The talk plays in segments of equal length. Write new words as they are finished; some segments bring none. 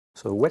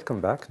So welcome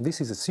back. This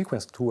is a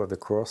sequence 2 of the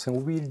course,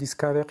 and we will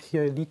discover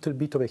here a little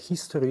bit of a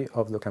history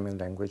of the Ocaml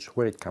language,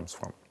 where it comes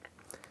from.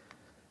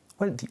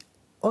 Well, the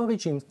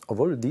origin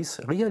of all this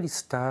really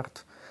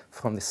starts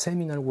from the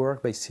seminal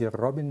work by Sir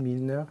Robin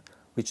Milner,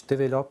 which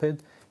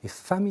developed a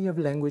family of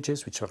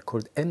languages which are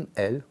called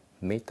ML,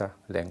 meta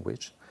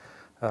language,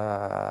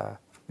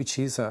 which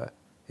is a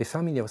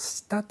family of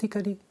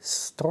statically,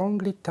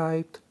 strongly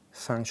typed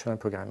functional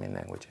programming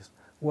languages.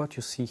 What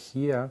you see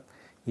here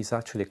is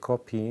actually a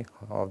copy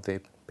of the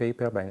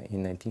paper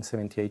in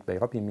 1978 by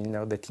Robin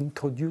Milner that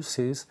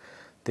introduces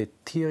the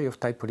theory of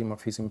type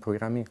polymorphism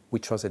programming,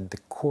 which was at the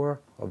core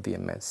of the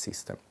ML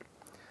system.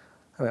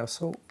 Well,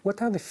 so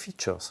what are the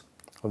features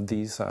of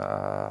these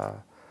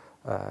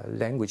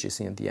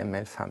languages in the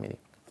ML family?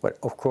 Well,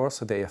 of course,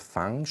 they are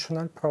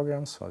functional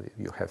programs, so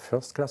you have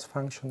first-class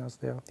functionals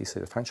there. This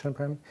is a functional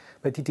program,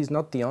 but it is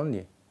not the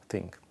only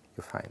thing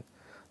you find.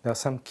 There are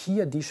some key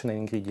additional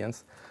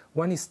ingredients.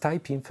 One is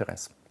type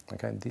inference.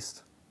 Okay,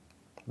 this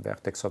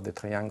vertex of the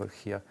triangle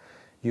here.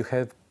 You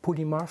have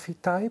polymorphic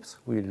types.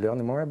 We'll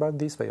learn more about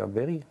this. They are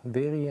very,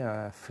 very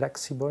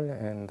flexible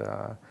and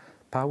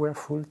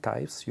powerful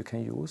types you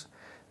can use.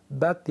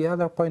 But the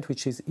other point,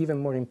 which is even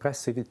more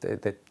impressive, is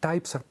that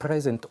types are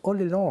present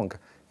all along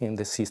in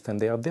the system.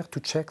 They are there to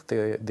check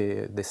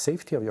the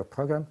safety of your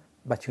program,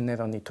 but you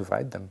never need to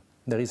write them.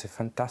 There is a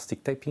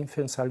fantastic type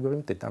inference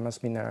algorithm, the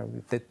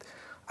Damas-Minera, that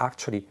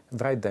actually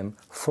write them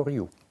for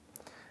you.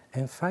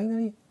 And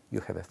finally, you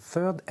have a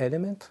third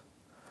element,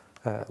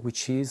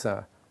 which is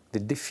the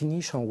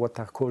definition of what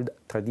are called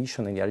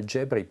traditionally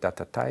algebraic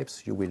data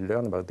types. You will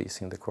learn about this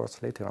in the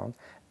course later on.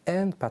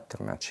 And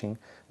pattern matching.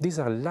 These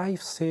are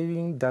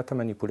life-saving data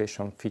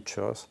manipulation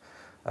features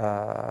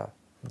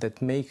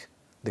that make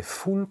the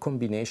full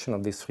combination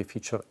of these three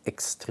features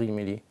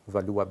extremely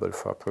valuable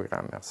for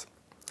programmers.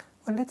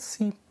 Well, let's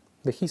see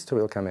the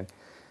history of Ocaml.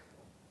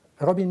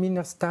 Robin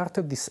Milner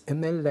started this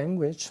ML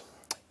language,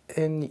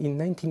 and in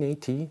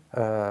 1980,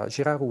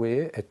 Gérard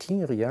Rouet at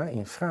INRIA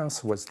in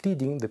France was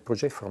leading the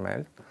Projet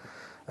Formel,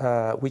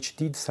 which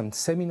did some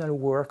seminal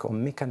work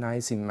on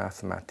mechanizing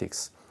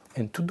mathematics.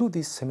 And to do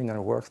this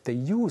seminal work, they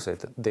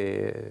used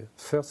the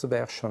first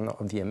version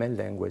of the ML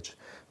language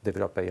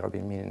developed by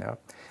Robin Milner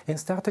and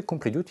started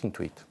contributing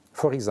to it.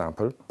 For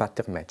example,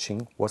 pattern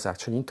matching was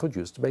actually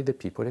introduced by the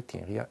people at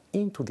INRIA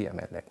into the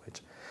ML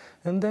language.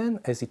 And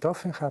then, as it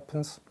often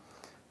happens,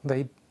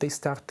 they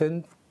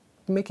started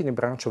making a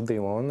branch of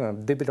their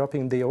own,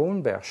 developing their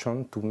own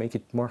version to make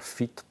it more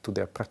fit to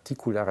their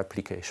particular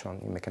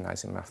application in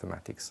mechanizing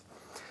mathematics.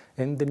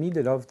 In the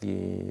middle of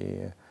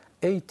the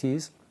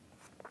 80s,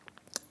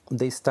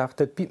 they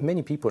started,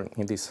 many people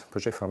in this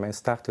Projet Formel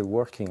started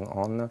working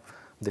on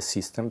the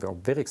system. They were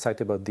very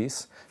excited about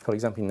this. For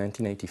example, in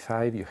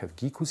 1985, you have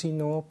Guy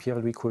Cousineau,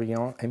 Pierre-Louis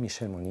Courriand, and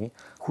Michel Monnier,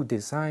 who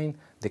designed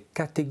the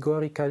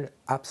categorical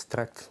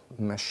abstract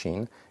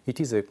machine. It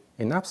is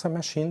an abstract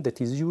machine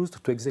that is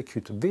used to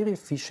execute very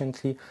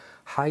efficiently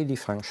highly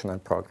functional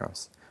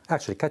programs.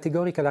 Actually,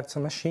 categorical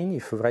abstract machine,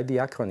 if you write the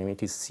acronym,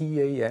 it is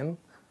CAM,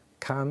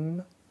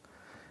 CAM.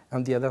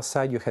 On the other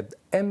side, you had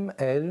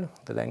ML,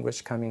 the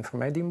language coming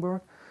from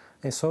Edinburgh.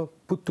 And so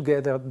put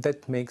together,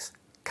 that makes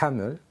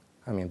Ocaml.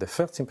 I mean, the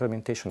first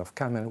implementation of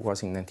Ocaml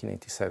was in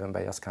 1987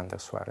 by Iskander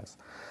Suarez.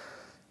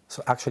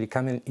 So actually,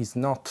 Ocaml is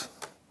not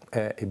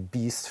a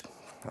beast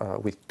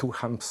with two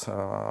humps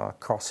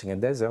crossing a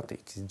desert.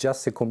 It is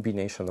just a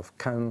combination of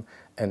CAM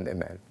and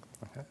ML.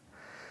 Okay?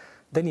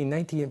 Then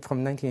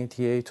from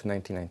 1988 to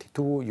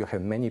 1992, you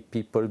have many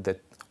people that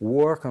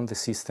work on the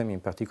system, in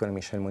particular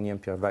Michel Monnier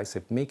and Pierre Weiss,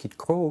 that make it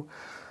grow.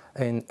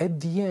 And at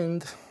the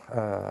end,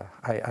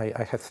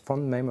 I have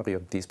fond memory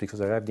of this because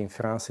I arrived in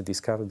France and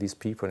discovered these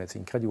people, and it's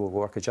incredible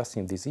work just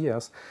in these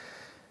years.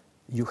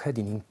 You had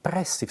an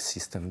impressive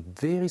system,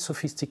 very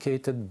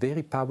sophisticated,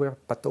 very powerful,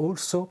 but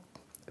also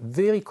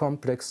very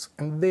complex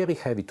and very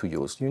heavy to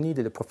use. You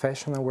needed a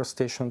professional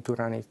workstation to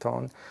run it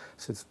on,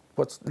 so it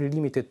was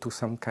limited to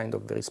some kind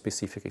of very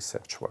specific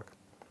research work.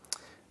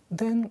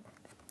 Then,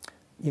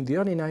 in the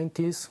early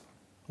 90s,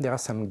 there are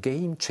some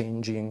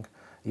game-changing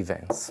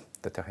events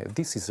that are here.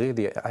 This is really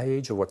the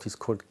age of what is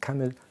called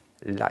Ocaml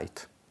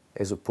Light,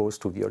 as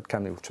opposed to the old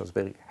Ocaml, which was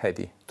very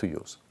heavy to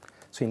use.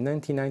 So in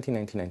 1990,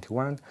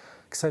 1991,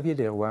 Xavier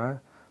Leroy,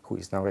 who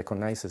is now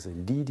recognized as a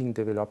leading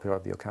developer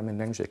of the Ocaml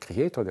language, the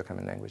creator of the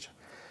Ocaml language,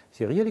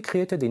 he really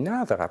created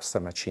another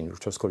abstract machine,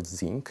 which was called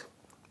Zinc,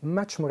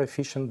 much more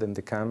efficient than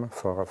the CAM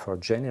for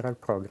general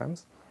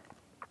programs.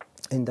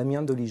 And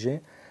Damien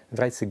Doliget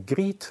writes a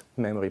great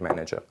memory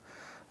manager.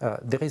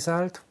 The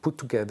result put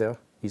together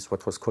is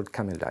what was called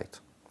Ocaml Light.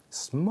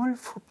 Small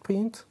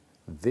footprint,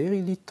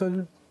 very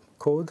little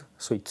code,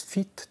 so it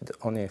fit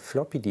on a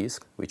floppy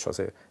disk, which was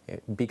a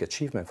big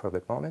achievement for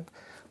the moment,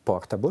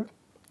 portable.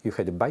 You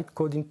had a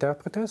bytecode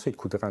interpreter, so it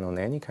could run on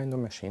any kind of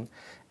machine,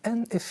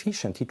 and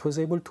efficient. It was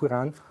able to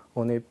run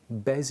on a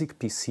basic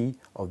PC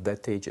of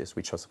that ages,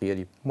 which was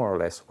really more or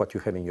less what you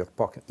have in your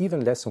pocket,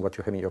 even less than what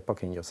you have in your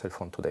pocket in your cell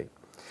phone today.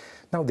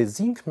 Now the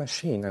zinc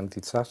machine and the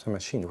disaster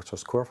machine, which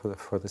was core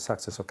for the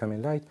success of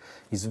Ocaml Lite,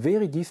 is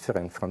very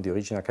different from the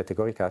original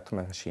categorical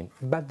Atman machine,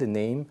 but the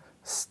name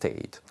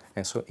stayed,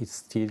 and so it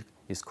still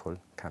is called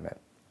Ocaml.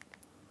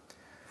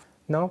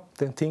 Now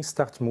then things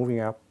start moving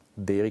up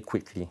very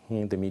quickly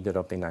in the middle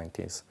of the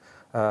 90s.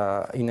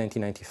 In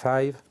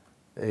 1995,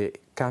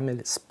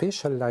 Ocaml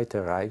Special Lite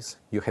arrives.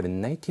 You have a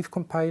native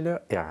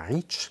compiler, a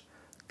rich,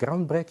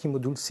 groundbreaking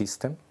module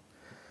system.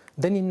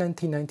 Then in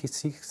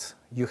 1996,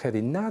 you have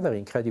another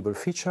incredible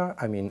feature,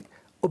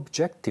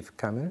 objective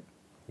Ocaml.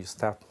 You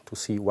start to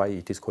see why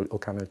it is called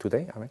Ocaml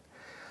today.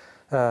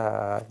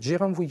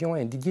 Jérôme Bouillon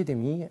and Didier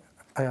Demy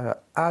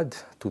add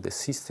to the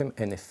system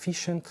an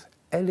efficient,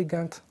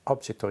 elegant,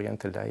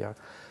 object-oriented layer,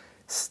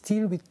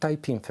 still with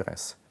type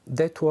inference.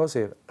 That was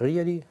a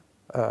really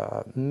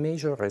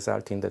major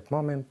result in that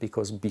moment,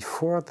 because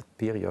before that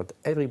period,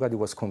 everybody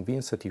was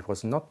convinced that it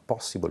was not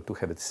possible to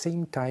have at the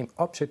same time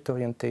object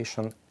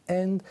orientation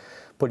and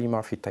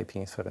polymorphic type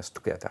inference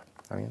together.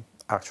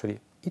 Actually,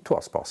 it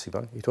was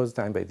possible. It was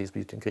done by these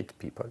great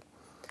people.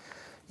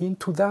 In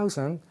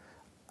 2000,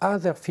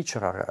 other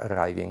features are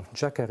arriving.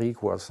 Jacques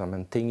Arrigue was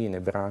maintaining a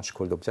branch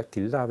called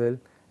objective label,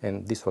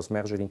 and this was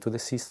merged into the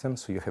system.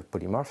 So you have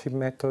polymorphic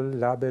method,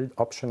 label,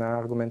 optional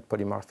argument,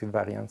 polymorphic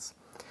variants.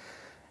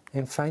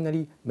 And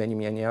finally,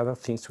 many other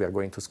things we are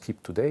going to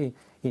skip today.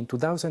 In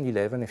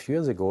 2011, a few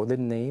years ago, the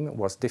name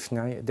was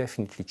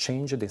definitely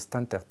changed and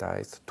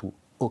standardized to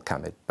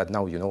Ocaml, but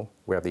now you know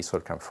where this all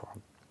comes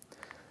from.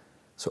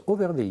 So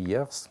over the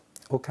years,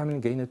 Ocaml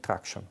gained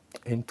traction,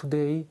 and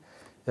today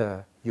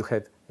you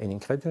have an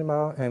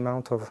incredible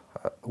amount of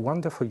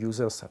wonderful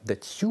users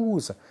that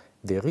use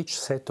the rich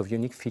set of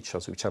unique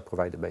features which are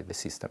provided by the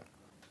system.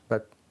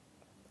 But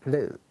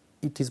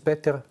it is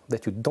better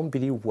that you don't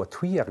believe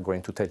what we are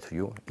going to tell to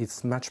you.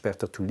 It's much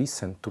better to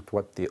listen to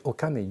what the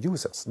Ocaml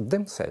users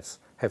themselves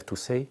have to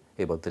say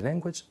about the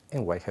language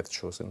and why have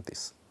chosen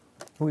this.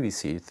 We will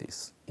see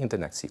this in the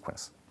next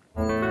sequence.